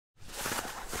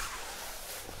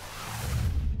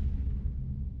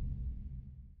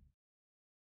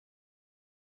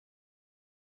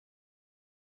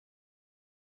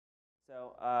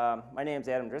My name's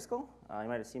Adam Driscoll. You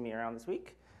might have seen me around this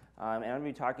week. And I'm going to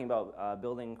be talking about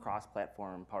building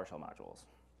cross-platform PowerShell modules.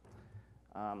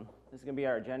 This is going to be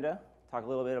our agenda. Talk a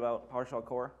little bit about PowerShell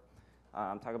Core.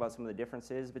 Talk about some of the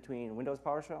differences between Windows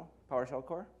PowerShell, PowerShell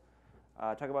Core.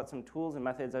 Talk about some tools and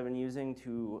methods I've been using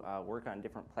to work on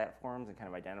different platforms and kind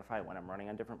of identify when I'm running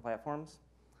on different platforms.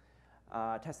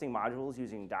 Testing modules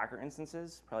using Docker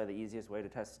instances, probably the easiest way to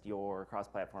test your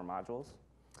cross-platform modules.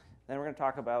 Then we're going to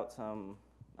talk about some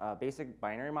basic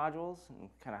binary modules and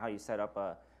kind of how you set up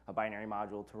a binary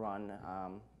module to run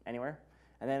anywhere.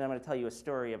 And then I'm going to tell you a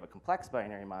story of a complex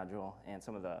binary module and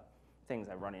some of the things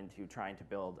I've run into trying to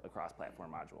build a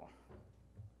cross-platform module.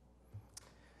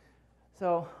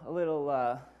 So a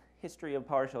little history of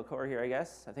PowerShell Core here, I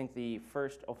guess. I think the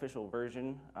first official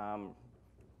version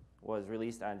was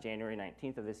released on January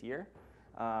 19th of this year.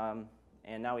 And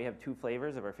now we have two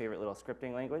flavors of our favorite little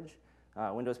scripting language.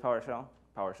 Windows PowerShell,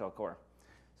 PowerShell Core.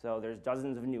 So there's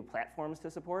dozens of new platforms to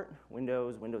support: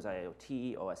 Windows, Windows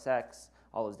IoT, OS X,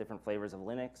 all those different flavors of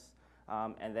Linux.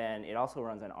 And then it also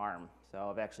runs on ARM. So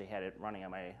I've actually had it running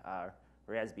on my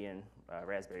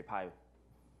Raspberry Pi.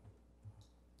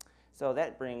 So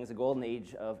that brings a golden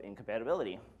age of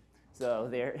incompatibility. So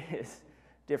there is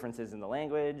differences in the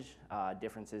language,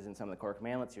 differences in some of the core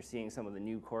commandlets. You're seeing some of the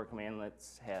new core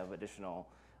commandlets have additional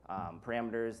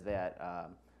parameters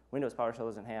that Windows PowerShell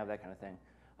doesn't have, that kind of thing.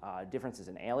 Differences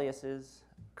in aliases.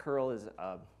 Curl is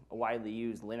a widely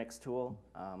used Linux tool,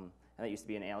 and that used to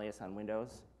be an alias on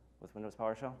Windows with Windows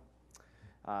PowerShell.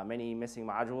 Many missing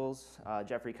modules.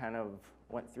 Jeffrey kind of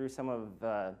went through some of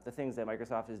the things that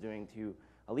Microsoft is doing to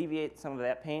alleviate some of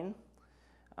that pain.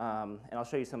 And I'll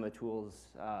show you some of the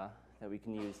tools that we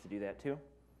can use to do that too.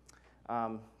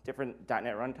 Different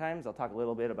 .NET runtimes. I'll talk a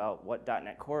little bit about what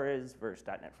 .NET Core is versus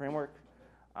 .NET Framework.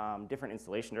 Different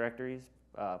installation directories.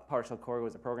 PowerShell Core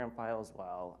was the program files,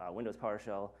 while Windows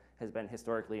PowerShell has been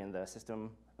historically in the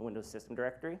Windows system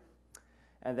directory.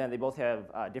 And then they both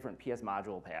have different PS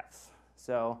module paths.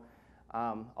 So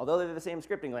although they're the same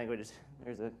scripting language,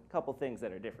 there's a couple things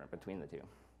that are different between the two.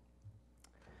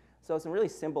 So some really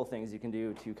simple things you can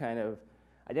do to kind of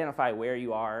identify where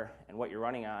you are and what you're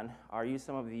running on are use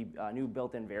some of the new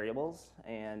built-in variables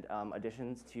and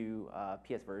additions to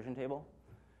PS version table.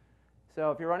 So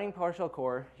if you're running PowerShell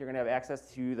Core, you're going to have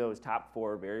access to those top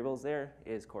 4 variables there: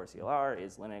 is Core CLR,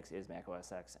 is Linux, is Mac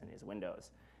OS X, and is Windows.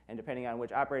 And depending on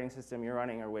which operating system you're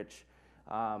running or which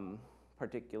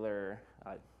particular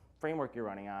framework you're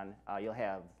running on, you'll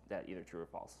have that either true or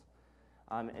false.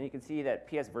 And you can see that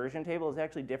PS version table is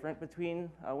actually different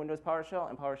between Windows PowerShell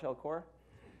and PowerShell Core.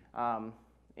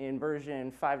 In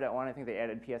version 5.1, I think they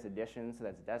added PS Edition, so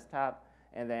that's desktop.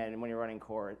 And then when you're running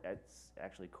Core, it's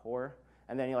actually Core.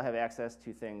 And then you'll have access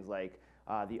to things like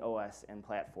the OS and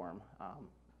platform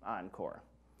on Core,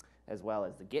 as well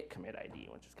as the Git commit ID,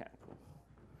 which is kind of cool.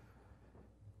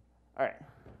 All right,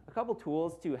 a couple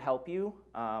tools to help you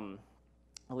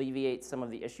alleviate some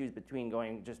of the issues between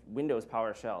going just Windows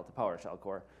PowerShell to PowerShell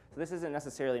Core. So this isn't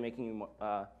necessarily making you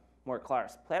more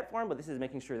cross-platform, but this is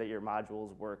making sure that your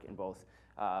modules work in both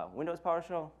Windows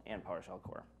PowerShell and PowerShell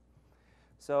Core.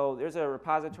 So there's a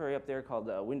repository up there called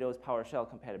the Windows PowerShell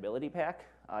Compatibility Pack.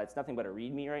 It's nothing but a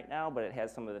README right now, but it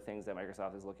has some of the things that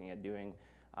Microsoft is looking at doing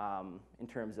in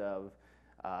terms of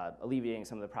alleviating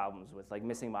some of the problems with like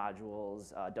missing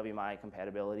modules, WMI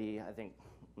compatibility. I think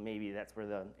maybe that's where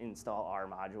the install R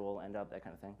module will end up, that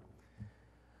kind of thing.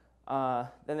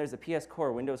 Then there's the PS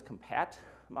Core Windows Compat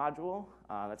module.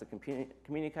 That's a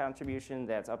community contribution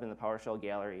that's up in the PowerShell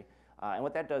gallery. And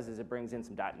what that does is it brings in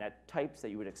some .NET types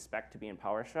that you would expect to be in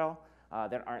PowerShell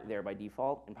that aren't there by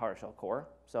default in PowerShell Core.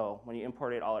 So when you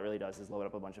import it, all it really does is load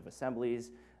up a bunch of assemblies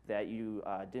that you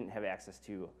didn't have access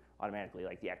to automatically,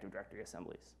 like the Active Directory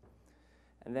assemblies.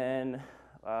 And then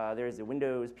there's the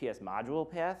Windows PS module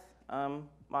path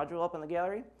module up in the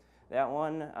gallery. That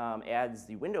one adds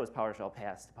the Windows PowerShell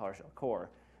paths to PowerShell Core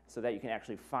so that you can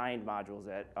actually find modules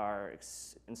that are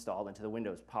installed into the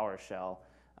Windows PowerShell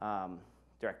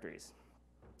directories.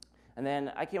 And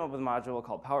then I came up with a module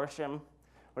called PowerShim.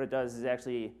 What it does is it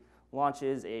actually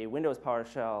launches a Windows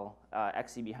PowerShell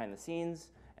exe behind the scenes,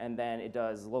 and then it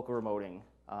does local remoting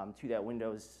to that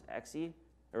Windows exe,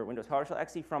 or Windows PowerShell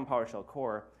exe from PowerShell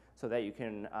Core, so that you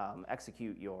can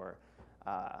execute your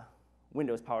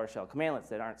Windows PowerShell commandlets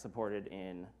that aren't supported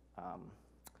in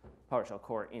PowerShell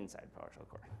Core inside PowerShell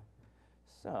Core.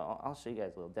 So I'll show you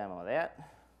guys a little demo of that.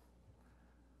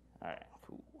 All right,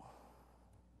 cool.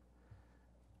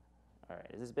 All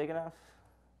right, is this big enough?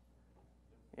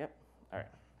 Yep, all right.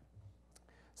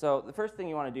 So the first thing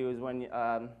you want to do is when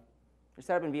you're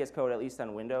set up in VS Code, at least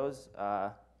on Windows,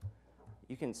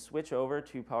 you can switch over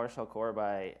to PowerShell Core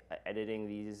by editing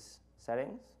these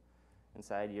settings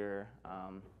inside your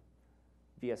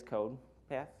VS Code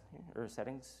path here, or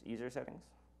settings, user settings.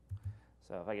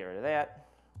 So if I get rid of that,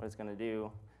 what it's going to do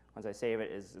once I save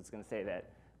it is it's going to say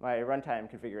that my runtime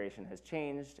configuration has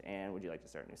changed, and would you like to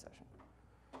start a new session?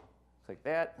 Click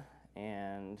that,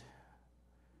 and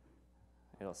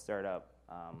it'll start up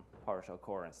PowerShell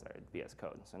Core inside VS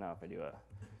Code. So now if I do a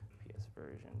PS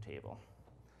version table,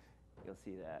 you'll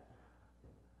see that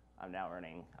I'm now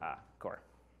running Core.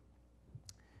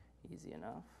 Easy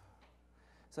enough.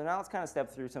 So now let's kind of step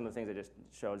through some of the things I just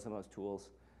showed, some of those tools.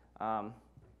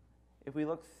 If we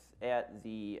look at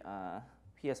the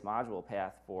PS module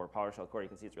path for PowerShell Core, you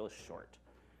can see it's really short.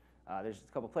 There's just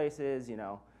a couple places,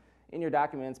 in your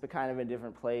documents, but kind of in a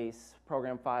different place.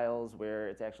 Program files where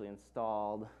it's actually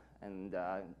installed, and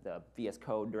the VS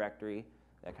Code directory,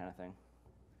 that kind of thing.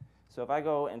 So if I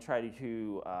go and try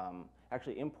to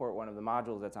actually import one of the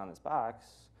modules that's on this box,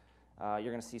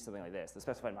 you're going to see something like this. The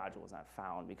specified module is not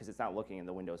found because it's not looking in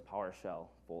the Windows PowerShell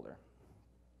folder.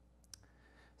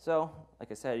 So,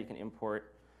 like I said, you can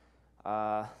import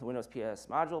the Windows PS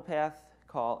module path,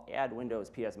 call add Windows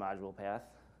PS module path,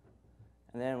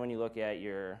 and then when you look at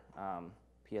your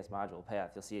PS module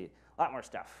path, you'll see a lot more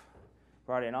stuff.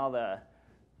 Brought in all the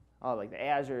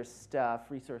Azure stuff,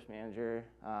 Resource Manager,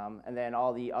 and then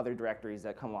all the other directories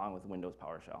that come along with Windows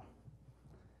PowerShell.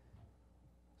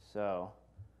 So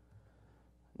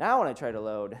now when I try to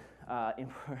load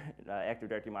import Active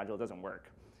Directory module, it doesn't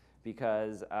work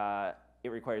because it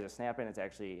requires a snap-in. It's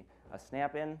actually a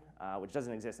snap-in, which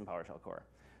doesn't exist in PowerShell Core.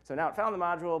 So now it found the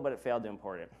module, but it failed to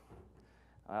import it.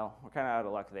 Well, we're kind of out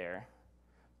of luck there.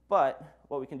 But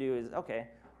what we can do is, OK,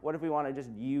 what if we want to just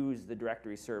use the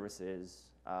directory services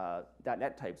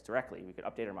 .NET types directly? We could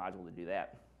update our module to do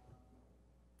that.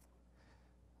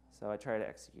 So I try to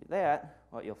execute that.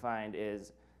 What you'll find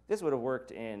is this would have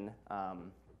worked in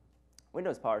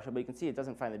Windows PowerShell, but you can see it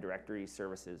doesn't find the directory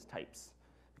services types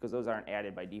because those aren't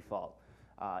added by default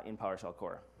in PowerShell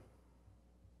Core.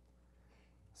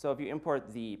 So if you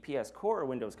import the PS Core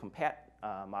Windows Compat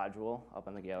module up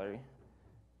on the gallery,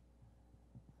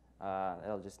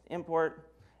 it'll just import.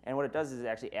 And what it does is it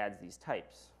actually adds these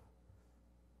types.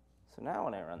 So now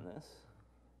when I run this,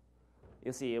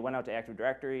 you'll see it went out to Active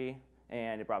Directory,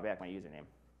 and it brought back my username,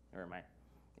 or my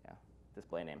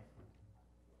display name.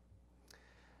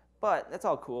 But that's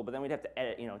all cool, but then we'd have to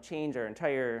edit, change our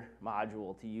entire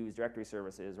module to use directory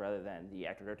services rather than the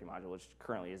Active Directory module, which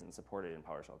currently isn't supported in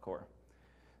PowerShell Core.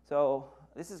 So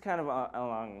this is kind of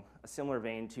along a similar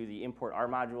vein to the import R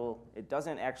module. It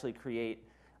doesn't actually create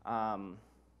the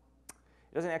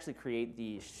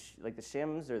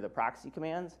shims or the proxy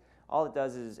commands. All it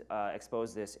does is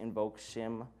expose this invoke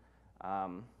shim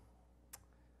kind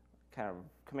of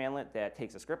commandlet that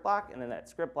takes a script block, and then that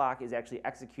script block is actually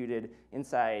executed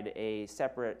inside a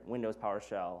separate Windows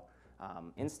PowerShell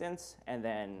instance, and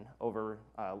then over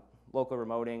local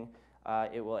remoting,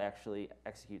 it will actually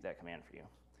execute that command for you.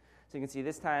 So you can see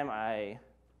this time I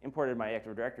imported my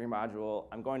Active Directory module.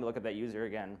 I'm going to look at that user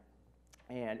again,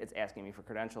 and it's asking me for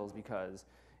credentials because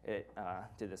it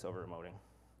did this over remoting.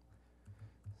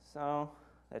 So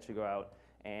that should go out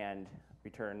and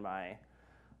return my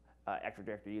Active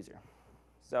Directory user.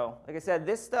 So like I said,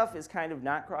 this stuff is kind of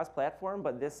not cross-platform,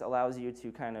 but this allows you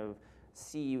to kind of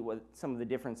see what some of the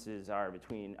differences are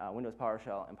between Windows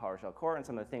PowerShell and PowerShell Core, and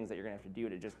some of the things that you're going to have to do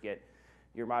to just get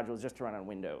your modules just to run on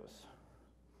Windows.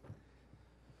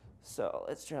 So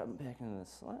let's jump back into the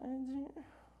slides here.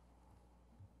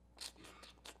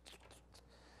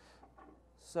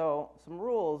 So some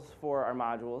rules for our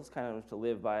modules, kind of to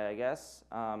live by, I guess.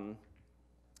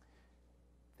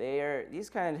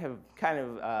 These kind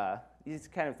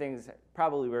of things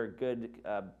probably were good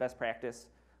best practice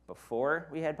before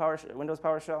we had Windows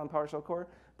PowerShell and PowerShell Core,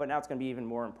 but now it's going to be even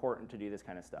more important to do this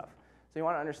kind of stuff. So you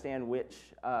want to understand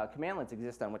which commandlets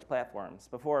exist on which platforms.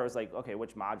 Before it was like, okay,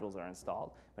 which modules are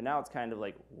installed, but now it's kind of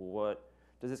like, what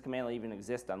does this commandlet even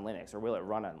exist on Linux, or will it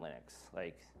run on Linux?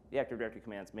 Like the Active Directory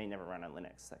commands may never run on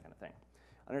Linux, that kind of thing.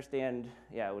 Understand,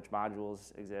 which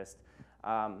modules exist.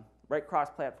 Write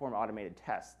cross-platform automated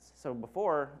tests. So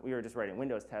before, we were just writing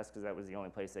Windows tests because that was the only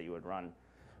place that you would run.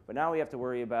 But now we have to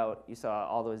worry about, you saw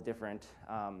all those different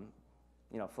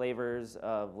flavors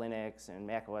of Linux and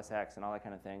Mac OS X and all that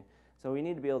kind of thing. So we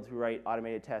need to be able to write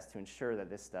automated tests to ensure that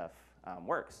this stuff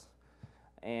works.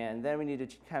 And then we need to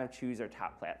kind of choose our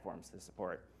top platforms to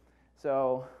support.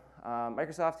 So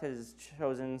Microsoft has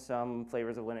chosen some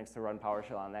flavors of Linux to run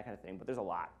PowerShell on, that kind of thing, but there's a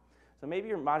lot. So maybe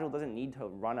your module doesn't need to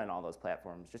run on all those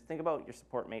platforms. Just think about your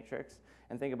support matrix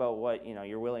and think about what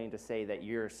you're willing to say that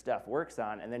your stuff works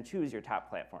on, and then choose your top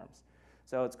platforms.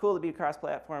 So it's cool to be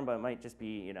cross-platform, but it might just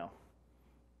be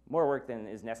more work than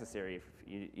is necessary if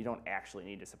you don't actually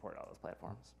need to support all those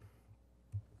platforms.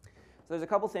 So there's a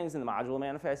couple things in the module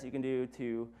manifest you can do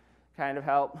to kind of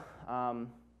help.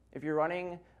 If you're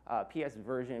running PS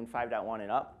version 5.1 and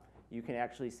up, you can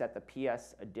actually set the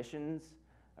PS additions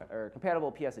or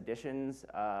compatible PS additions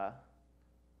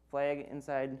flag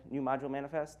inside new module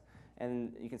manifest,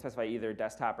 and you can specify either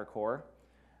desktop or core.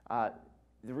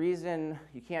 The reason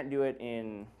you can't do it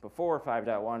in before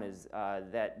 5.1 is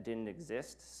that didn't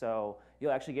exist, so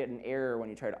you'll actually get an error when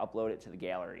you try to upload it to the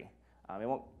gallery. It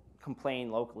won't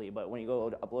complain locally, but when you go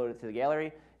to upload it to the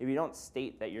gallery, if you don't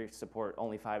state that you support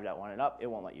only 5.1 and up, it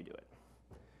won't let you do it.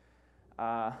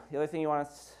 The other thing you want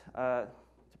to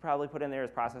probably put in there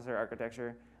is processor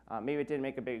architecture. Maybe it didn't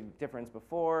make a big difference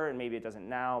before, and maybe it doesn't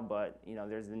now, but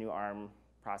there's the new ARM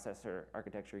processor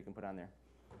architecture you can put on there.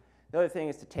 The other thing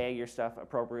is to tag your stuff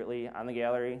appropriately on the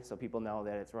gallery so people know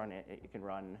that it can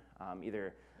run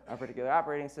either on a particular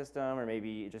operating system or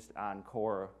maybe just on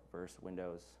core versus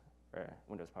Windows or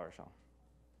Windows PowerShell.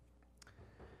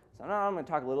 So now I'm going to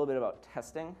talk a little bit about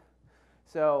testing.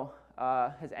 So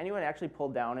has anyone actually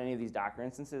pulled down any of these Docker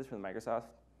instances from the Microsoft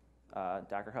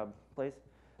Docker Hub place?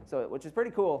 So, which is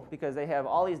pretty cool because they have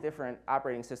all these different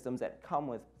operating systems that come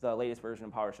with the latest version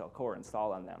of PowerShell core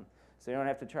installed on them. So you don't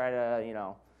have to try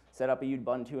to set up a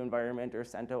Ubuntu environment or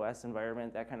CentOS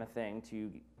environment, that kind of thing,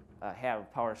 to have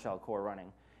PowerShell core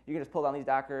running. You can just pull down these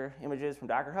Docker images from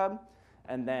Docker Hub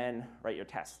and then write your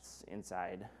tests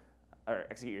inside, or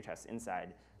execute your tests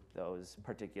inside those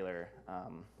particular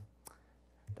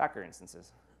Docker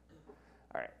instances.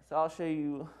 All right, so I'll show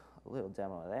you a little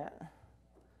demo of that.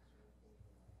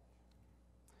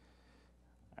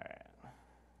 All right.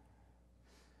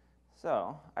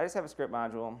 So I just have a script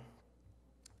module.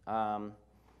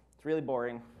 It's really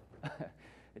boring.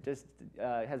 It just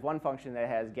has one function that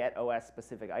has get OS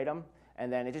specific item,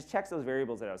 and then it just checks those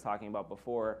variables that I was talking about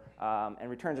before and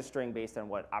returns a string based on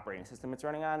what operating system it's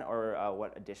running on or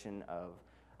what edition of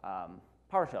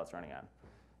PowerShell it's running on.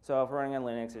 So if we're running on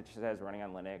Linux, it just says running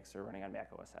on Linux or running on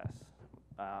Mac OS X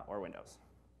or Windows.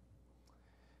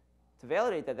 To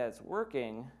validate that that's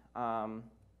working,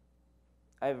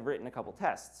 I've written a couple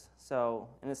tests. So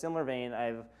in a similar vein,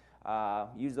 I've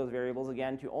used those variables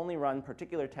again to only run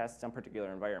particular tests on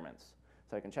particular environments.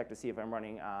 So I can check to see if I'm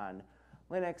running on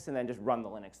Linux and then just run the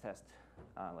Linux test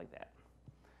like that.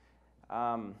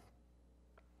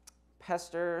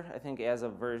 Pester, I think as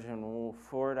of version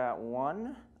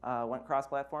 4.1, went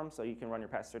cross-platform, so you can run your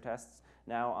Pester tests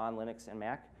now on Linux and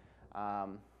Mac.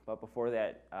 But before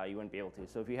that, you wouldn't be able to.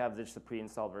 So if you have just the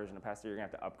pre-installed version of Pester, you're going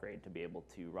to have to upgrade to be able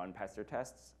to run Pester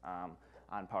tests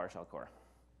on PowerShell core.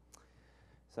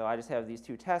 So I just have these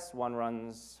two tests. One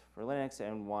runs for Linux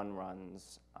and one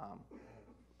runs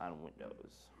on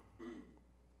Windows.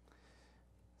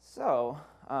 So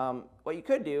what you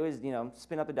could do is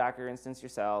spin up a Docker instance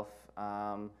yourself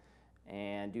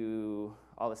and do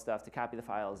all the stuff to copy the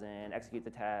files in, execute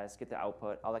the test, get the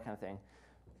output, all that kind of thing.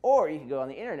 Or you can go on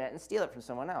the internet and steal it from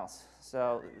someone else.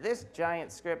 So this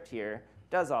giant script here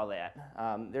does all that.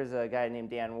 There's a guy named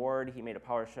Dan Ward. He made a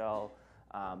PowerShell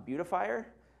beautifier.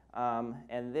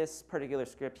 And this particular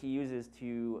script he uses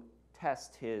to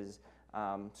test his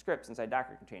scripts inside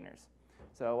Docker containers.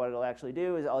 So what it'll actually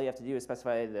do is all you have to do is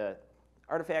specify the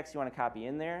artifacts you want to copy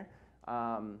in there,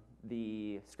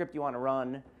 the script you want to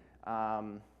run,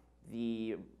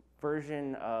 the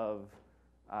version of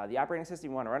the operating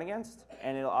system you want to run against,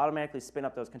 and it'll automatically spin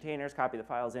up those containers, copy the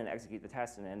files in, execute the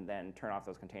test, and then turn off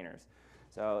those containers.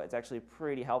 So it's actually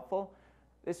pretty helpful.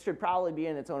 This should probably be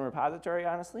in its own repository,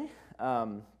 honestly,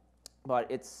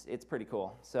 but it's pretty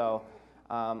cool. So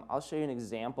I'll show you an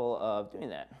example of doing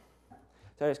that.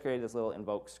 So I just created this little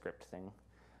invoke script thing.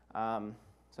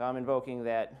 So I'm invoking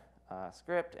that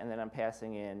script, and then I'm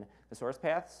passing in the source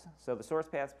paths. So the source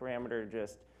paths parameter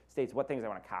just states what things I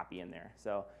want to copy in there.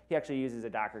 So he actually uses a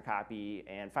Docker copy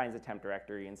and finds the temp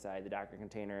directory inside the Docker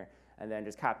container, and then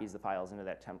just copies the files into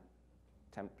that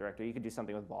temp directory. You could do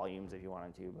something with volumes if you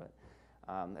wanted to,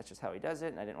 but that's just how he does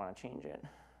it, and I didn't want to change it.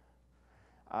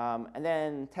 And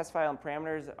then test file and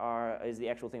parameters is the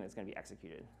actual thing that's going to be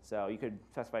executed. So you could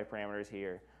specify parameters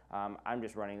here. I'm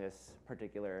just running this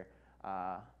particular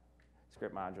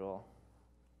script module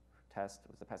test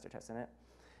with the Pester test in it.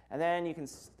 And then you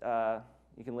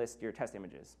can list your test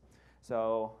images.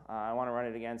 So I want to run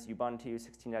it against Ubuntu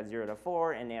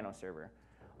 16.0.4 and Nano Server.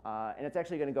 And it's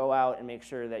actually going to go out and make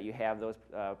sure that you have those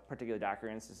particular Docker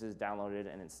instances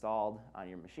downloaded and installed on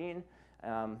your machine.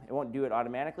 It won't do it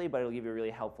automatically, but it'll give you a really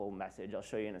helpful message. I'll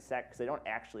show you in a sec, because I don't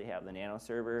actually have the Nano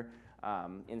server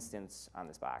instance on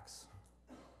this box.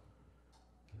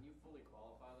 Can you fully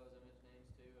qualify those image names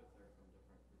too if they're from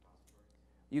different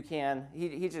repositories? You can.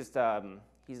 He just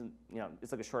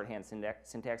it's like a shorthand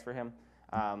syntax for him.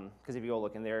 Because if you go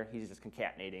look in there, he's just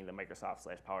concatenating the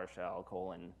Microsoft/PowerShell :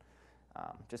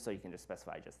 just so you can just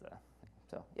specify just the.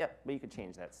 So yeah, but you could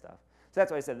change that stuff. So that's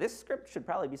why I said this script should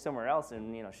probably be somewhere else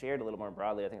and shared a little more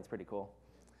broadly. I think it's pretty cool.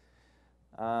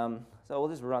 So we'll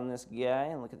just run this guy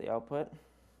and look at the output.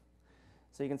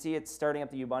 So you can see it's starting up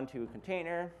the Ubuntu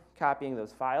container, copying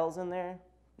those files in there.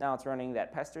 Now it's running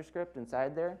that pester script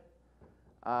inside there.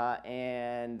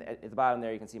 And at the bottom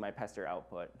there, you can see my pester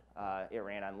output. It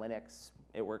ran on Linux.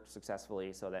 It worked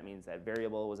successfully, so that means that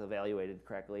variable was evaluated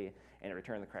correctly, and it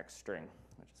returned the correct string,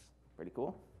 which is pretty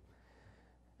cool.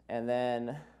 And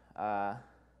then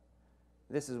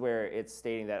this is where it's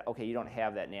stating that, OK, you don't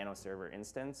have that Nano server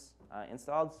instance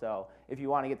installed. So if you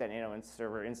want to get that Nano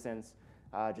server instance,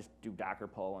 just do Docker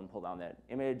pull and pull down that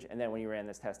image. And then when you ran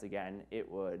this test again, it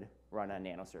would run on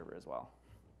Nano server as well.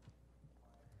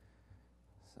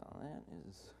 So that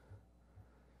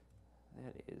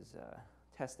is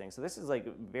testing. So this is like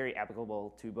very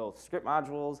applicable to both script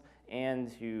modules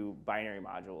and to binary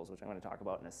modules, which I'm going to talk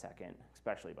about in a second,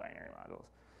 especially binary modules.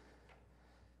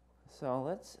 So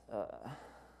let's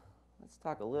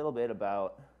talk a little bit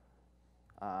about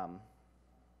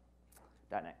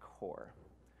 .NET Core.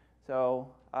 So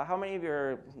how many of you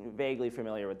are vaguely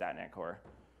familiar with .NET Core?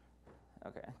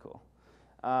 OK, cool.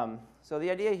 So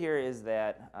the idea here is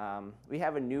that we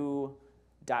have a new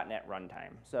 .NET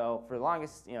runtime. So for the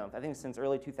longest, I think since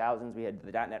early 2000s, we had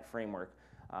the .NET Framework.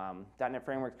 .NET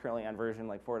Framework is currently on version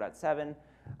like 4.7,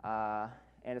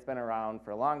 and it's been around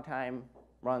for a long time,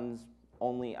 runs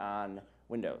only on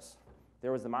Windows.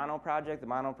 There was the Mono project. The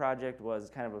Mono project was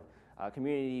kind of a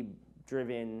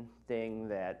community-driven thing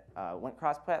that went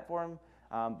cross-platform,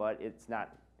 but it's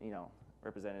not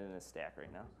represented in this stack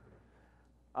right now.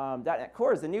 .NET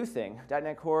Core is the new thing.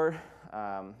 .NET Core,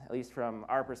 at least from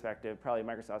our perspective, probably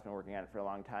Microsoft's been working on it for a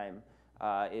long time,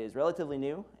 is relatively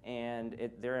new, and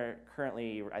they're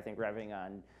currently, I think, revving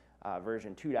on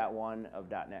version 2.1 of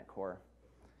 .NET Core.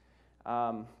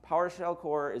 PowerShell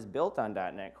Core is built on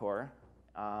 .NET Core,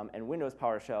 and Windows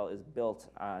PowerShell is built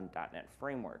on .NET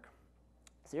Framework.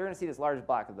 So you're going to see this large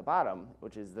block at the bottom,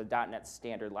 which is the .NET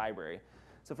Standard Library.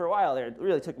 So for a while there, it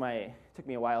really took me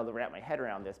a while to wrap my head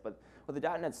around this, but what the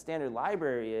 .NET Standard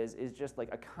Library is just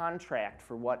like a contract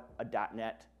for what a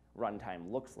 .NET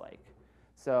runtime looks like.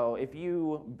 So if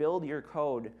you build your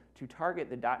code to target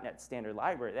the .NET Standard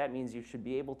Library, that means you should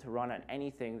be able to run on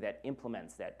anything that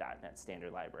implements that .NET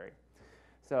Standard Library.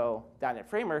 So .NET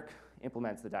Framework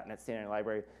implements the .NET Standard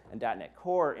Library, and .NET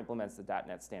Core implements the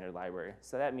 .NET Standard Library.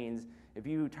 So that means if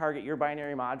you target your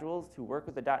binary modules to work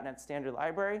with the .NET Standard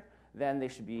Library, then they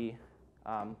should be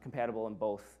compatible in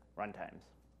both runtimes.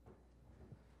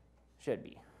 Should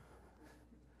be.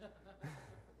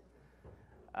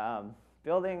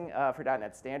 Building for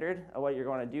 .NET Standard, what you're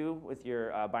going to do with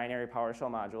your binary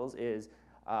PowerShell modules is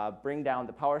bring down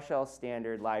the PowerShell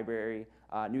Standard Library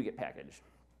NuGet package.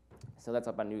 So that's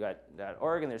up on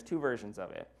NuGet.org, and there's two versions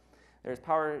of it. There's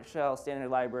PowerShell Standard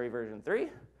Library version 3,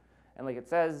 and like it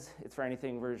says, it's for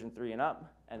anything version 3 and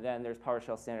up. And then there's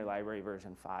PowerShell Standard Library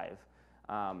version 5,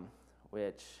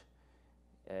 which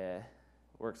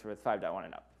works with 5.1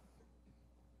 and up.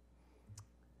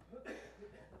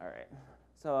 All right,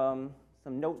 so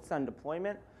some notes on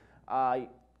deployment.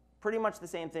 Pretty much the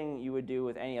same thing you would do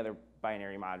with any other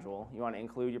binary module. You want to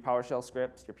include your PowerShell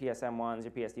scripts, your PSM1s,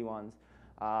 your PSD1s,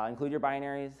 include your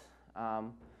binaries.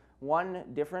 One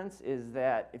difference is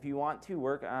that if you want to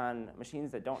work on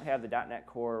machines that don't have the .NET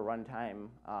Core runtime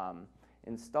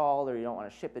installed, or you don't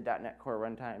want to ship the .NET Core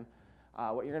runtime,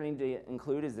 what you're going to need to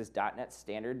include is this .NET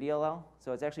Standard DLL.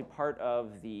 So it's actually part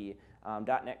of the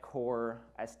 .NET Core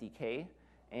SDK,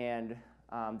 and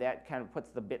that kind of puts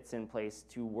the bits in place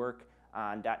to work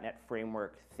on .NET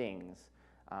Framework things.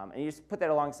 And you just put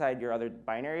that alongside your other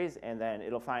binaries, and then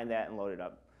it'll find that and load it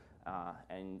up.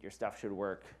 And your stuff should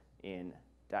work in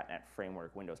 .NET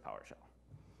Framework Windows PowerShell.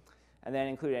 And then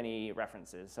include any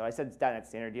references. So I said .NET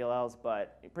Standard DLLs,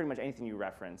 but pretty much anything you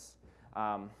reference.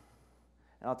 And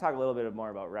I'll talk a little bit more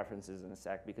about references in a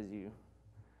sec, because you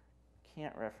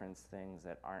can't reference things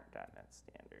that aren't .NET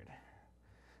Standard.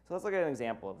 So let's look at an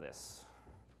example of this.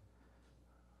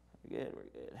 We're good,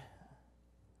 we're good.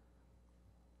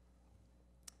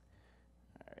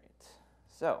 All right,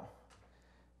 so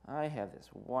I have this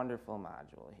wonderful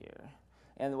module here.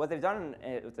 And what they've done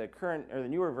with the current or the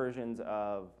newer versions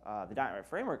of the .NET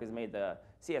framework is made the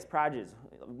CS projects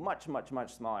much, much,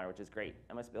 much smaller, which is great.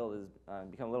 MS Build has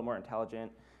become a little more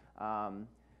intelligent.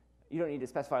 You don't need to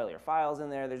specify all your files in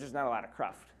there. There's just not a lot of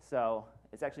cruft. So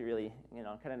it's actually really,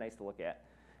 kind of nice to look at.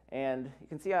 And you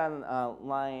can see on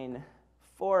line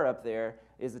 4 up there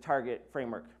is the target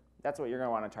framework. That's what you're going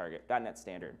to want to target, .NET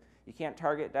Standard. You can't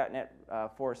target .NET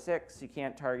 4.6. You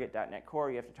can't target .NET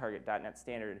Core. You have to target .NET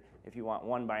Standard if you want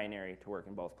one binary to work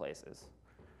in both places.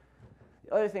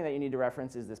 The other thing that you need to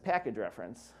reference is this package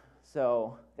reference.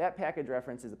 So that package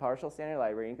reference is the PowerShell Standard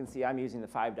Library. You can see I'm using the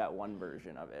 5.1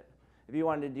 version of it. If you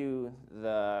wanted to do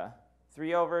the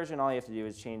 3.0 version, all you have to do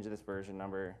is change this version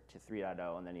number to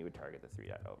 3.0, and then you would target the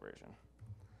 3.0 version.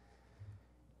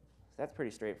 So that's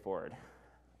pretty straightforward.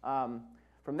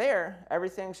 From there,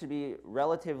 everything should be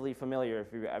relatively familiar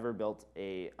if you've ever built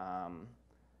a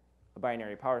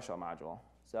binary PowerShell module.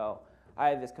 So I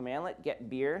have this commandlet, get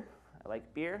beer. I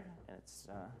like beer, and it's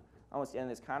almost the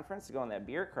end of this conference to go on that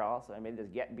beer crawl, so I made this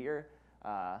get beer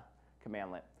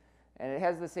commandlet. And it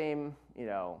has the same,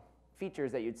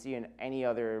 features that you'd see in any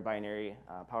other binary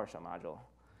PowerShell module.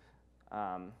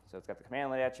 So it's got the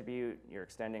commandlet attribute, you're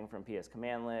extending from PS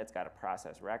commandlet, it's got a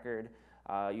process record.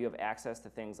 You have access to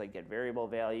things like get variable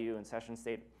value and session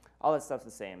state. All that stuff's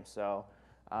the same. So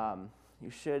you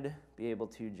should be able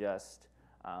to just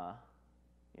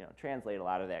translate a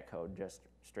lot of that code just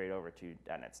straight over to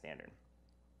 .NET Standard.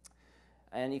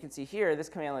 And you can see here, this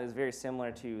commandlet is very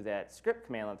similar to that script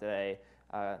commandlet that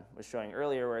I was showing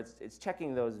earlier, where it's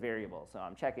checking those variables. So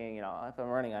I'm checking, if I'm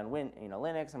running on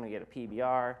Linux, I'm going to get a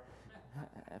PBR.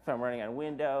 If I'm running on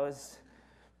Windows,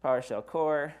 PowerShell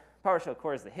Core. PowerShell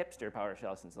Core is the hipster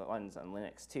PowerShell since it runs on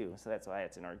Linux too, so that's why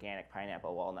it's an organic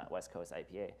pineapple walnut West Coast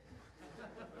IPA.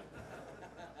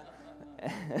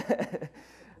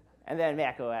 And then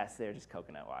Mac OS, they're just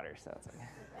coconut water, so it's okay.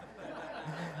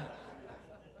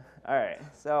 All right,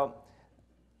 so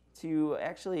to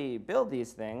actually build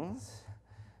these things,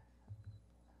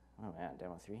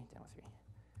 demo 3.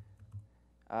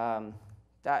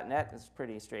 .NET is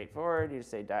pretty straightforward. You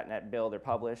just say .NET build or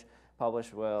publish.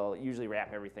 Publish will usually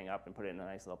wrap everything up and put it in a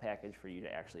nice little package for you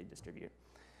to actually distribute.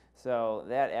 So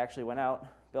that actually went out,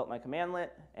 built my commandlet,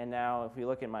 and now if we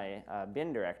look in my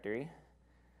bin directory,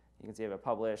 you can see I have a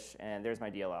publish, and there's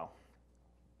my DLL.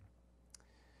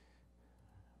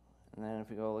 And then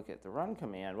if we go look at the run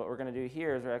command, what we're going to do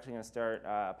here is we're actually going to start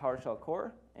PowerShell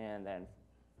Core and then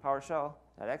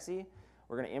PowerShell.exe.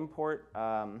 We're going to import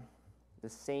the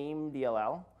same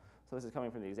DLL. So this is coming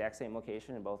from the exact same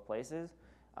location in both places.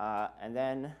 And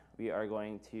then we are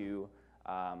going to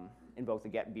invoke the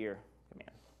get beer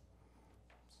command.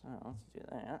 So let's do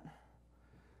that.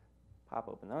 Pop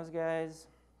open those guys.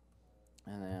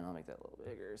 And then I'll make that a little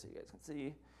bigger so you guys can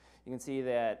see. You can see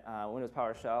that Windows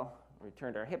PowerShell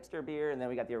returned our hipster beer, and then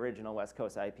we got the original West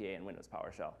Coast IPA in Windows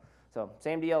PowerShell. So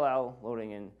same DLL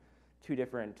loading in 2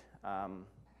 different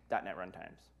 .NET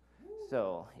runtimes.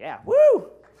 So yeah,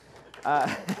 woo!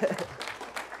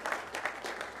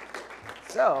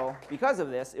 So because of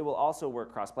this, it will also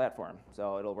work cross-platform.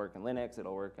 So it'll work in Linux,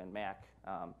 it'll work in Mac,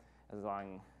 as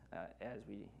long as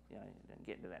we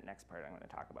get into that next part I'm going to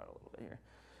talk about a little bit here.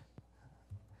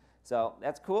 So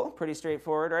that's cool, pretty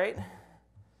straightforward, right?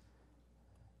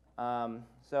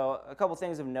 So a couple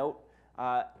things of note.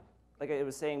 Like I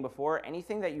was saying before,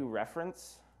 anything that you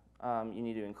reference, you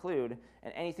need to include,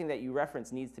 and anything that you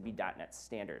reference needs to be .NET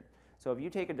Standard. So if you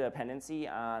take a dependency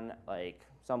on like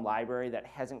some library that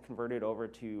hasn't converted over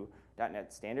to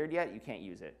 .NET Standard yet, you can't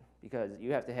use it because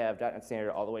you have to have .NET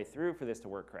Standard all the way through for this to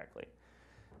work correctly.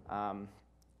 And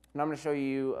I'm going to show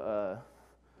you a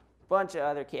bunch of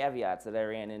other caveats that I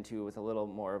ran into with a little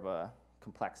more of a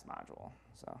complex module.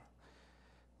 So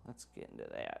let's get into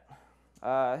that.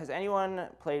 Has anyone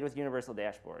played with Universal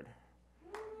Dashboard?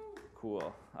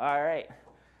 Cool. All right.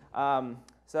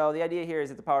 So the idea here is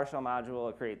that the PowerShell module,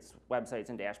 it creates websites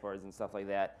and dashboards and stuff like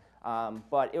that.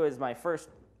 But it was my first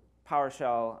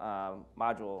PowerShell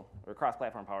module, or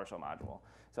cross-platform PowerShell module.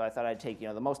 So I thought I'd take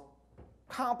the most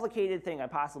complicated thing I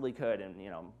possibly could and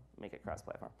make it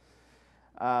cross-platform.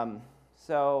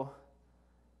 So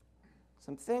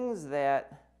some things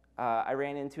that I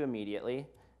ran into immediately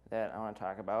that I want to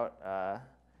talk about are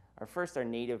first our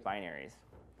native binaries.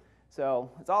 So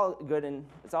it's all good and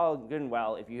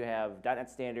well if you have .NET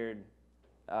Standard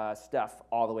stuff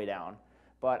all the way down.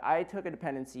 But I took a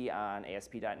dependency on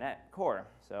ASP.NET Core.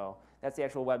 So that's the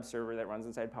actual web server that runs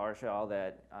inside PowerShell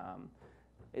that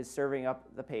is serving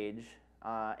up the page.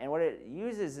 And what it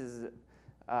uses is it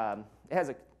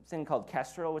has thing called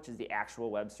Kestrel, which is the actual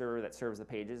web server that serves the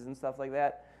pages and stuff like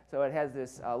that. So it has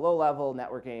this low-level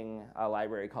networking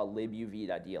library called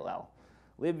libuv.dll.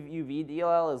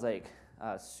 Libuv.dll is like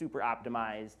super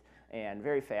optimized and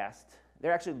very fast.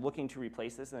 They're actually looking to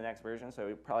replace this in the next version, so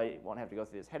we probably won't have to go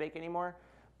through this headache anymore.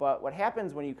 But what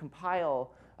happens when you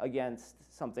compile against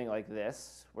something like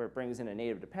this, where it brings in a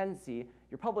native dependency,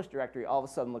 your published directory all of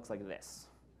a sudden looks like this.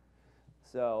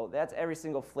 So that's every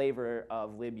single flavor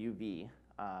of libuv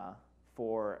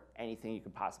for anything you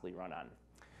could possibly run on.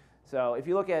 So if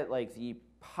you look at like the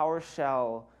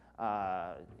PowerShell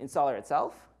installer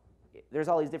itself, there's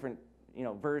all these different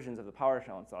versions of the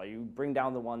PowerShell installer. You bring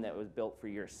down the one that was built for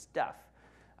your stuff.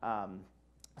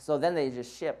 So then they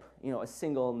just ship a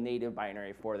single native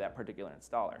binary for that particular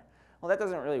installer. Well, that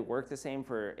doesn't really work the same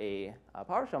for a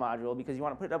PowerShell module because you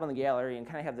want to put it up on the gallery and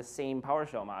kind of have the same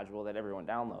PowerShell module that everyone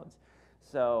downloads.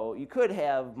 So you could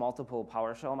have multiple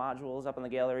PowerShell modules up on the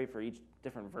gallery for each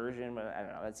different version, but I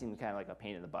don't know, that seems kind of like a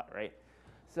pain in the butt, right?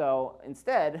 So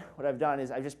instead, what I've done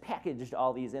is I've just packaged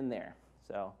all these in there.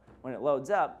 So when it loads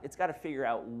up, it's got to figure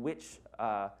out which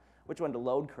one to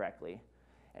load correctly.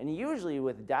 And usually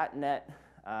with .NET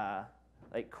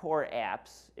like core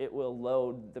apps, it will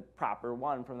load the proper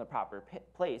one from the proper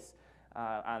place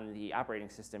on the operating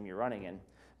system you're running in.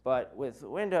 But with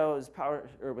Windows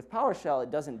with PowerShell,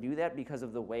 it doesn't do that because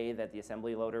of the way that the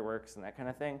assembly loader works and that kind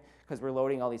of thing. Because we're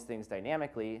loading all these things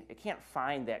dynamically, it can't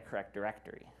find that correct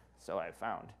directory, so I've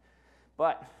found.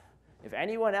 But if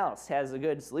anyone else has a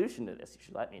good solution to this, you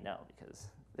should let me know, because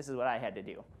this is what I had to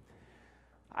do.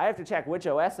 I have to check which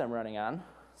OS I'm running on.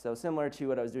 So similar to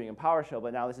what I was doing in PowerShell,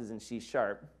 but now this is in C#.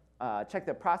 Check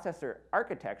the processor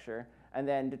architecture, and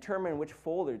then determine which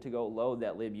folder to go load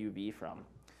that libuv from.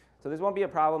 So this won't be a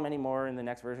problem anymore in the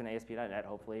next version of ASP.NET,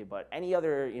 hopefully. But any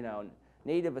other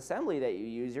native assembly that you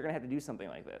use, you're going to have to do something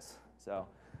like this. So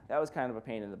that was kind of a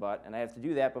pain in the butt. And I have to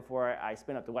do that before I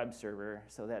spin up the web server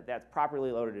so that that's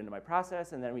properly loaded into my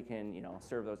process, and then we can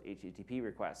serve those HTTP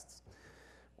requests.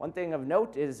 One thing of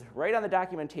note is right on the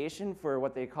documentation for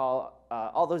what they call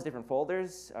all those different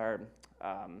folders are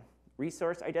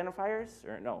resource identifiers,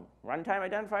 or no, runtime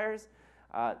identifiers.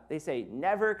 They say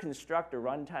never construct a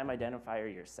runtime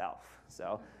identifier yourself.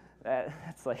 So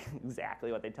that's like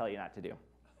exactly what they tell you not to do.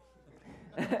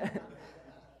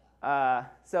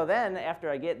 So then after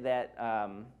I get that,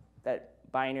 that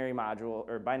binary module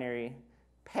or binary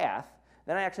path,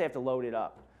 then I actually have to load it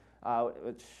up.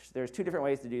 Which there's two different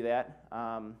ways to do that.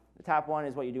 The top one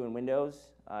is what you do in Windows.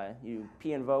 You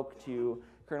p-invoke to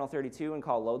kernel 32 and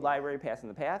call load library passing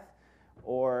the path.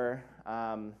 Or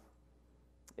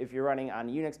if you're running on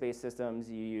Unix-based systems,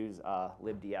 you use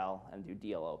libdl and do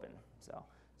dl open. So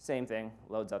same thing,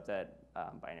 loads up that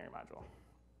binary module.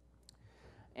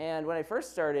 And when I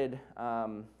first started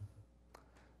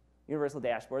Universal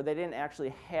Dashboard, they didn't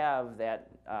actually have that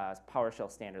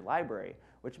PowerShell standard library,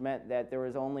 which meant that there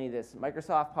was only this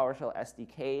Microsoft PowerShell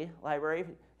SDK library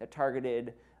that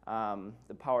targeted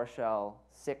the PowerShell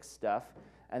 6 stuff,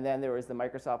 and then there was the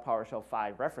Microsoft PowerShell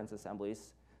 5 reference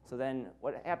assemblies. So then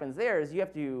what happens there is you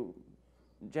have to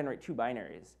generate two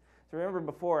binaries. So remember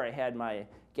before I had my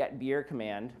getBeer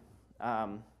command,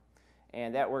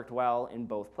 and that worked well in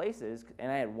both places,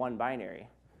 and I had one binary.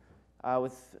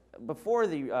 Before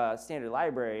the standard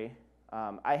library,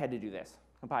 I had to do this,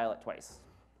 compile it twice.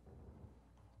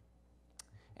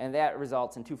 And that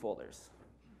results in two folders.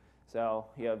 So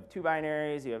you have two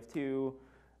binaries, you have two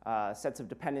sets of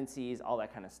dependencies, all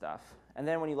that kind of stuff. And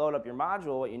then when you load up your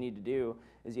module, what you need to do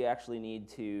is you actually need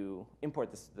to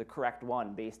import the correct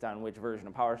one based on which version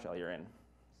of PowerShell you're in.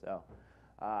 So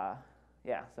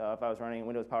yeah, so if I was running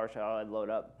Windows PowerShell, I'd load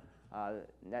up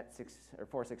net 6 or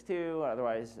 462,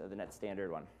 otherwise the net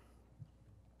standard one.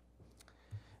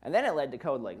 And then it led to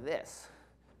code like this.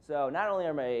 So not only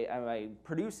am I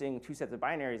producing two sets of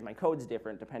binaries, my code's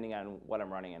different depending on what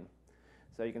I'm running in.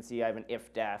 So you can see I have an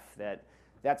if-def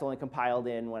that's only compiled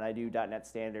in when I do .NET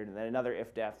Standard, and then another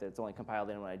if-def that's only compiled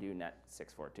in when I do net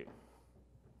 642.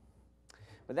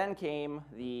 But then came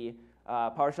the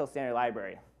PowerShell Standard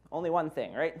Library. Only one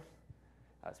thing, right?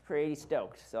 I was pretty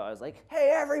stoked. So I was like,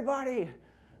 hey, everybody,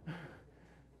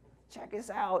 check this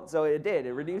out. So it did.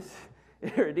 It reduced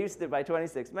it by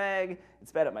 26 meg. It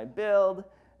sped up my build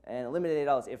and eliminated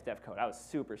all this if-def code. I was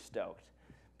super stoked.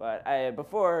 But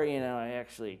before, I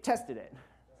actually tested it.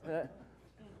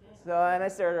 And I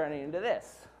started running into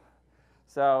this.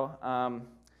 So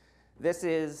this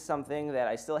is something that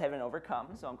I still haven't overcome.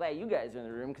 So I'm glad you guys are in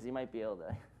the room because you might be able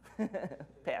to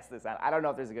pass this on. I don't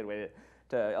know if there's a good way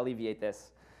to alleviate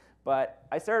this. But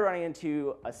I started running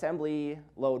into assembly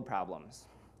load problems.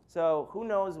 So who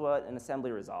knows what an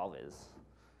assembly resolve is?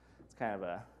 kind of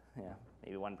a,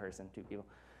 maybe one person, two people.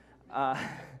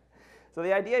 So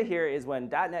the idea here is when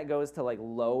 .NET goes to like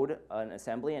load an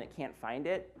assembly and it can't find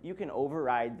it, you can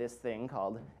override this thing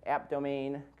called app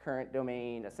domain, current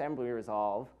domain, assembly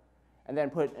resolve, and then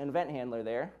put an event handler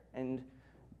there. And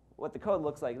what the code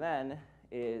looks like then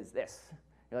is this.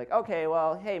 You're like, okay,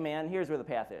 well, hey man, here's where the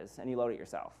path is, and you load it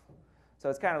yourself. So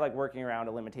it's kind of like working around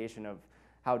a limitation of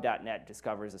how .NET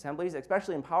discovers assemblies,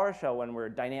 especially in PowerShell when we're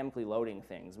dynamically loading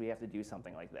things. We have to do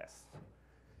something like this.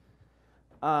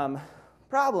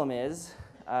 Problem is,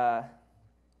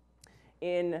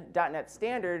 in .NET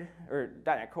Standard, or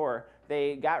 .NET Core,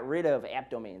 they got rid of app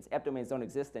domains. App domains don't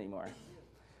exist anymore.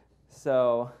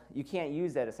 So you can't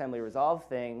use that assembly resolve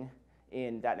thing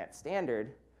in .NET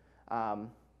Standard. You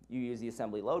use the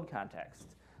assembly load context.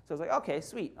 So it's like, okay,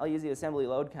 sweet, I'll use the assembly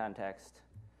load context,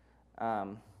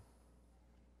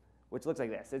 which looks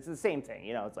like this. It's the same thing.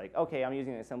 It's like, okay, I'm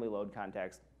using the assembly load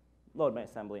context, load my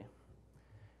assembly.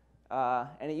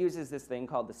 And it uses this thing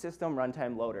called the system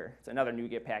runtime loader. It's another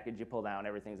NuGet package you pull down.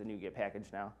 Everything's a NuGet package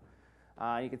now.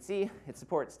 You can see it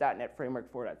supports .NET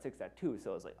Framework 4.6.2.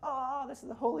 So it's like, oh, this is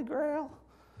the holy grail.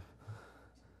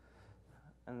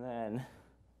 And then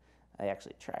I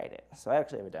actually tried it. So I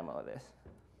actually have a demo of this.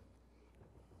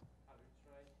 Have you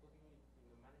tried putting it in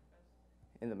the manifest?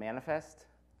 In the manifest?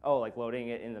 Oh, like loading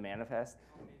it in the manifest?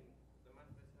 I mean, the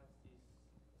manifest has these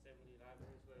assembly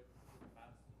libraries where you pass to the file.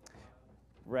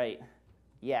 Right.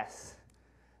 Yes.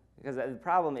 Because the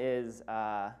problem is,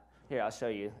 here, I'll show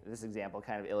you. This example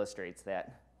kind of illustrates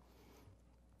that.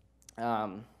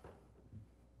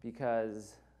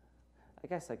 Because I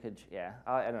guess I could,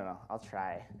 I don't know. I'll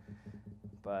try.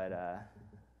 But I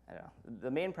don't know.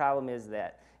 The main problem is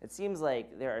that it seems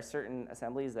like there are certain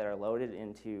assemblies that are loaded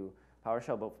into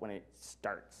PowerShell, but when it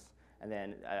starts, and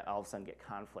then all of a sudden get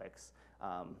conflicts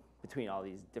between all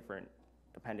these different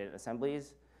dependent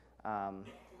assemblies. I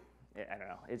don't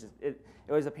know. It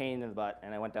was a pain in the butt,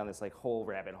 and I went down this like whole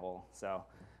rabbit hole. So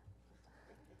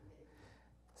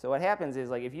what happens is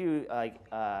like if you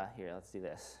here, let's do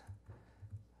this.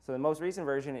 So the most recent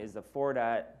version is the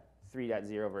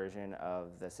 4.3.0 version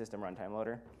of the system runtime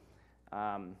loader.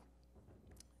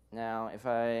 Now if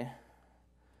I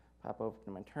pop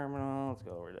open my terminal, let's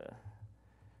go over to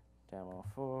demo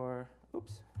 4.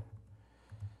 Oops.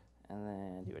 And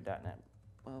then do a .NET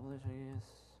publish, I guess.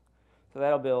 So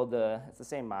that'll build it's the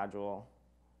same module,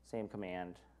 same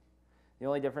command. The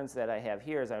only difference that I have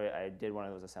here is I did one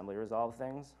of those assembly resolve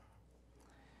things.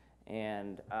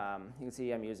 And you can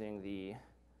see I'm using the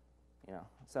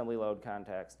assembly load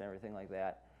context and everything like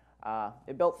that.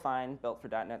 It built fine, built for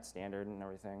 .NET Standard and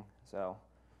everything. So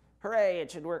hooray,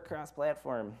 it should work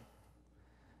cross-platform.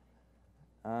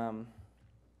 So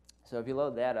if you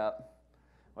load that up,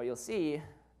 what you'll see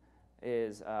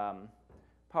is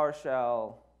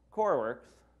PowerShell Core works,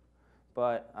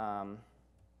 but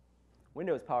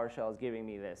Windows PowerShell is giving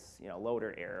me this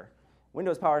loader error.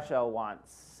 Windows PowerShell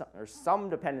wants, or some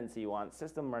dependency wants,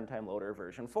 system runtime loader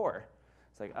version 4.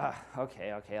 It's like,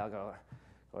 okay, I'll go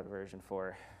to version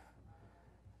 4.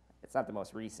 It's not the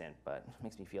most recent, but it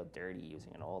makes me feel dirty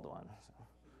using an old one.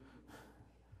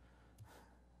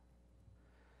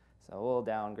 So we'll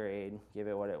downgrade, give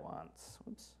it what it wants.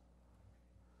 Whoops.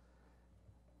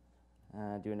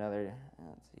 Do another,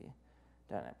 let's see,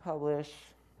 .NET publish.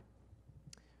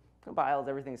 Compiles,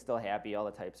 everything's still happy, all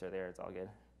the types are there, it's all good.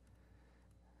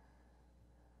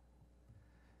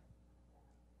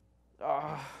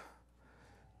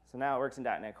 So now it works in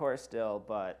 .NET Core still,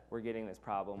 but we're getting this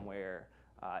problem where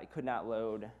it could not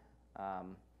load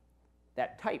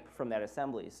that type from that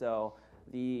assembly. So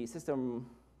the system,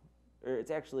 or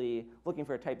it's actually looking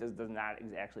for a type that does not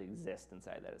actually exist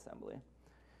inside that assembly.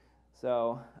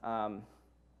 So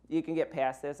you can get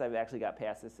past this. I've actually got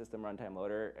past this system runtime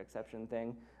loader exception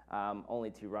thing,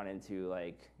 only to run into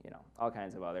all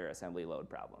kinds of other assembly load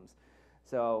problems.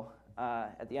 So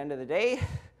at the end of the day,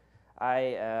 I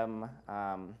am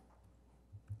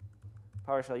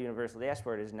PowerShell Universal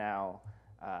Dashboard is now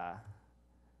publish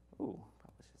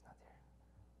is not there.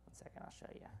 1 second, I'll show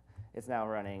you. It's now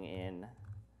running in.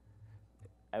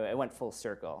 I went full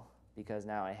circle because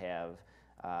now I have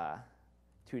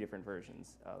 2 different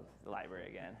versions of the library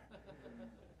again.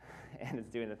 And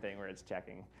it's doing the thing where it's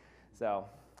checking. So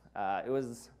I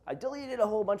deleted a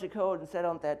whole bunch of code and sent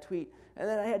out that tweet, and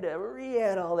then I had to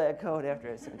re-add all that code after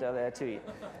I sent out that tweet.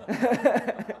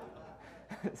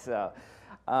 So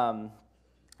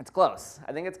it's close.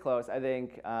 I think it's close. I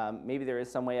think maybe there is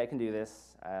some way I can do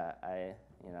this. I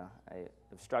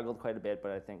have struggled quite a bit,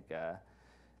 but I think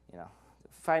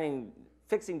finding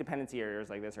fixing dependency errors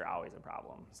like this are always a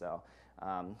problem. So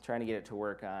trying to get it to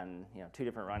work on 2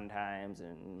 different runtimes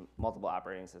and multiple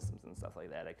operating systems and stuff like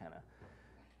that,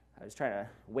 I was trying to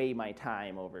weigh my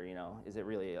time over, is it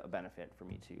really a benefit for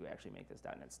me to actually make this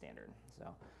 .NET standard? So,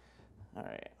 all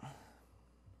right.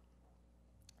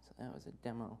 So that was a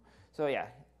demo. So yeah,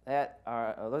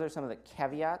 those are some of the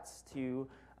caveats to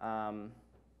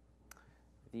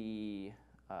the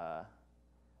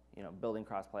building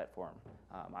cross-platform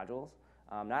modules.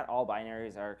 Not all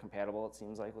binaries are compatible, it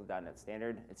seems like, with .NET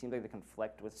Standard. It seems like they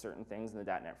conflict with certain things in the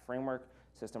 .NET framework.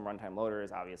 System runtime loader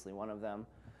is obviously one of them.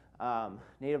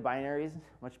 Native binaries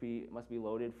must be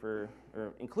loaded or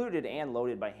included and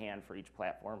loaded by hand for each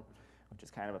platform, which is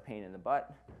kind of a pain in the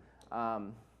butt.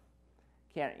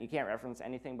 You can't reference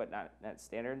anything but .NET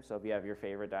Standard. So if you have your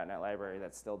favorite .NET library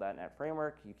that's still .NET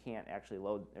Framework, you can't actually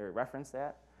load or reference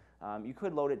that. You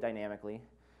could load it dynamically.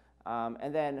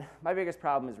 And then my biggest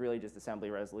problem is really just assembly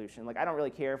resolution. Like, I don't really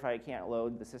care if I can't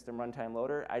load the system runtime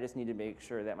loader. I just need to make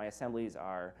sure that my assemblies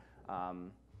are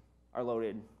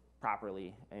loaded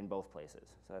properly in both places.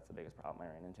 So that's the biggest problem I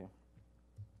ran into.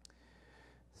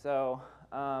 So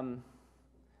I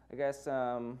guess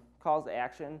calls to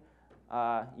action.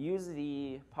 Use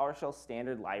the PowerShell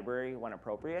standard library when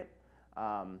appropriate.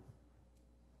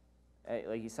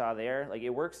 Like you saw there, like it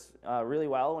works really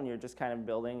well when you're just kind of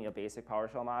building a basic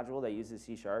PowerShell module that uses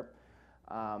C#.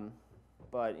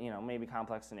 But maybe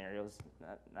complex scenarios,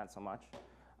 not so much.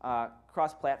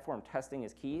 Cross-platform testing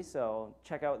is key, so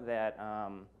check out that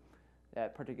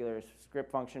that particular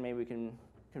script function. Maybe we can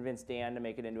convince Dan to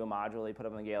make it into a module they put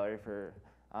up in the gallery for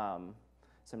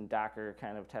some Docker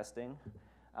kind of testing.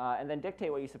 And then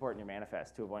dictate what you support in your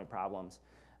manifest to avoid problems.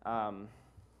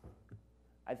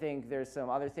 I think there's some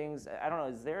other things. I don't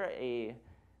know,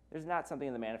 there's not something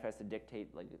in the manifest to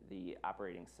dictate like the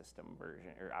operating system version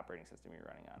or operating system you're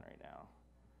running on right now.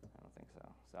 I don't think so.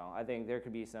 So I think there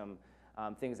could be some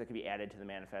things that could be added to the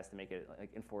manifest to make it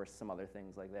like enforce some other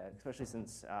things like that, especially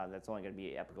since that's only going to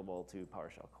be applicable to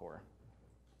PowerShell core.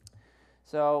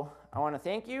 So I want to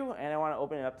thank you, and I want to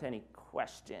open it up to any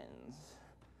questions.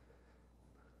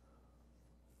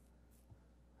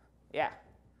 Yeah.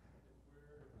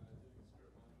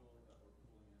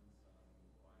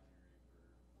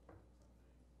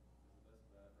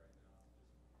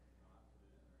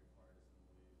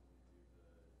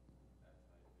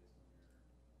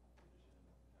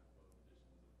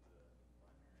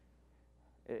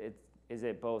 Is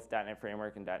it both .NET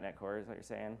Framework and .NET Core is what you're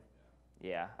saying?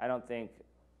 Yeah, I don't think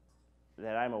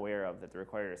that I'm aware of that the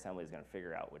required assembly is going to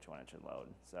figure out which one it should load.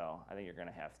 So I think you're going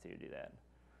to have to do that.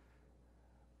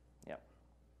 Yep.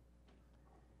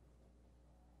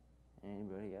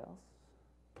 Anybody else?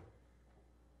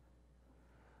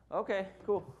 Okay,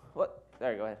 cool. What?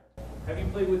 There, go ahead. Have you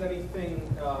played with anything?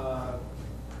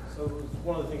 So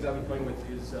one of the things I've been playing with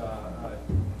is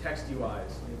text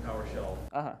UIs in PowerShell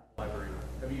library.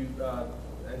 Have you?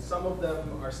 And some of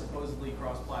them are supposedly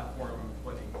cross-platform,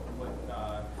 but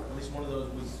at least one of those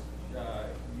was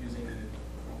using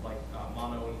like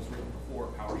Mono and was written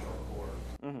before PowerShell core.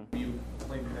 Have you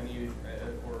played with any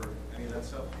of that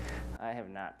stuff? I have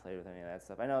not played with any of that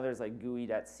stuff. I know there's like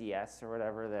GUI.cs or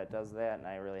whatever that does that, and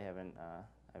I really haven't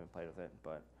played with it.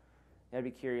 But yeah, I'd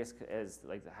be curious as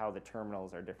like how the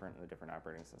terminals are different in the different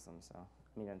operating systems. So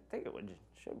I mean, I think it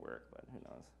should work, but who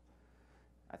knows?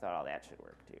 I thought all that should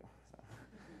work too.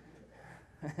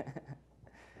 So.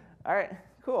 All right,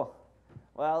 cool.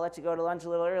 Well, I'll let you go to lunch a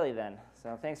little early then.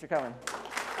 So thanks for coming.